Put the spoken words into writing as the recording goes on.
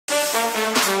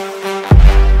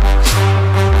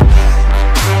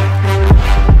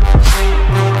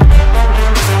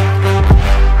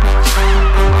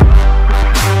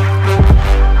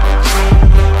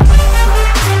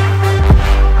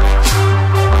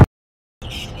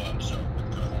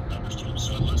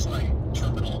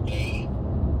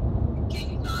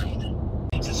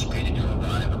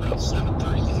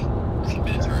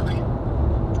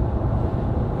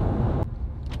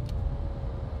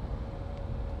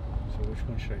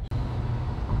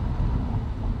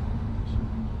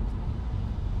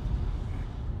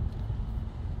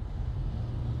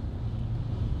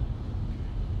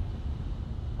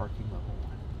Parking level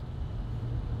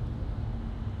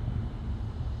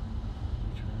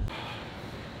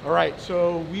 1. All right,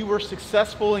 so we were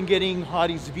successful in getting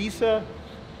Hadi's visa,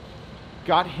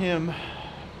 got him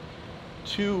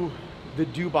to the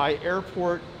Dubai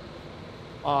airport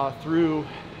through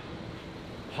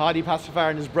Hadi Pacifier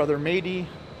and his brother Mehdi.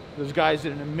 Those guys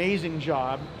did an amazing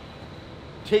job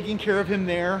taking care of him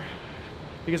there,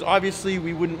 because obviously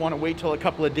we wouldn't want to wait till a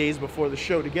couple of days before the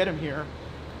show to get him here.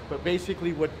 But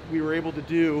basically what we were able to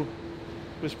do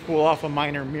was pull off a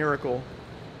minor miracle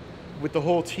with the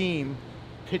whole team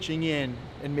pitching in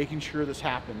and making sure this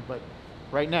happened. But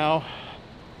right now,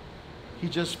 he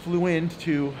just flew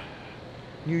into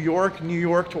New York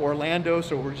to Orlando,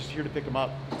 so we're just here to pick him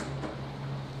up.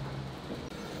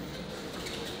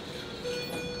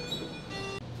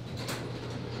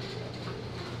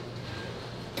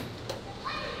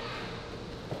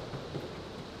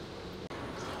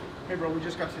 Hey bro, we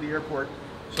just got to the airport,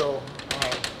 so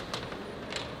I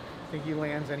think he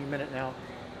lands any minute now.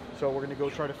 So we're gonna go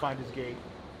try to find his gate.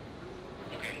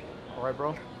 All right,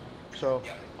 bro. So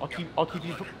I'll keep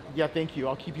you. Yeah, thank you.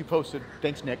 I'll keep you posted.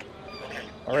 Thanks, Nick.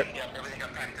 All right.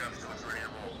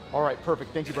 All right,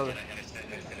 perfect. Thank you, brother.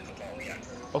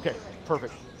 Okay,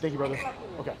 perfect. Thank you, brother.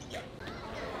 Okay.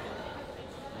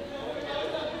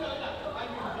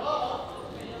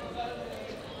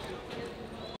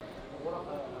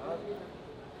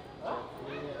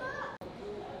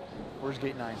 Where's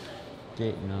gate 9?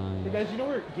 Gate 9. Hey guys, you know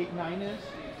where gate 9 is?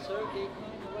 Sir, gate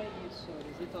 9 right here, sir.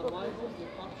 Is it arrival,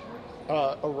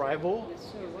 departure? Arrival? Yes,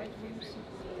 sir. Right here, sir.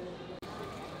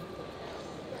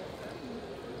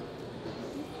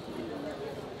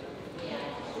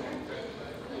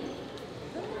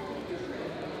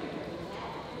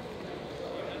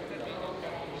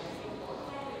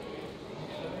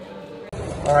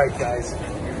 All right, guys.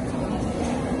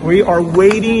 We are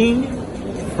waiting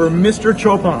for Mr.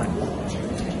 Choopan.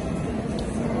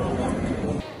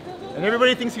 And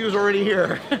everybody thinks he was already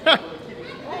here.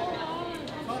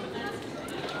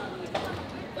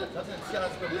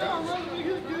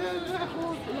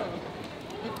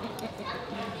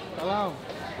 Hello.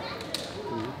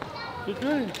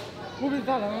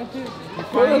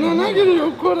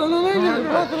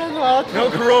 No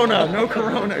corona, no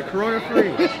corona, corona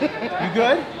free. You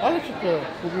good? I'm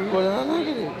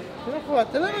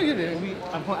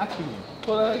asking.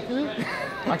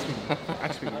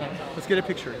 Let's get a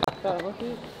picture. Hey,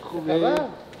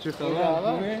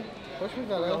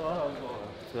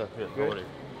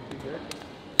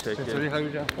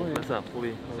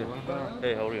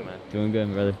 how are you, man? Doing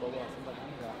good, brother.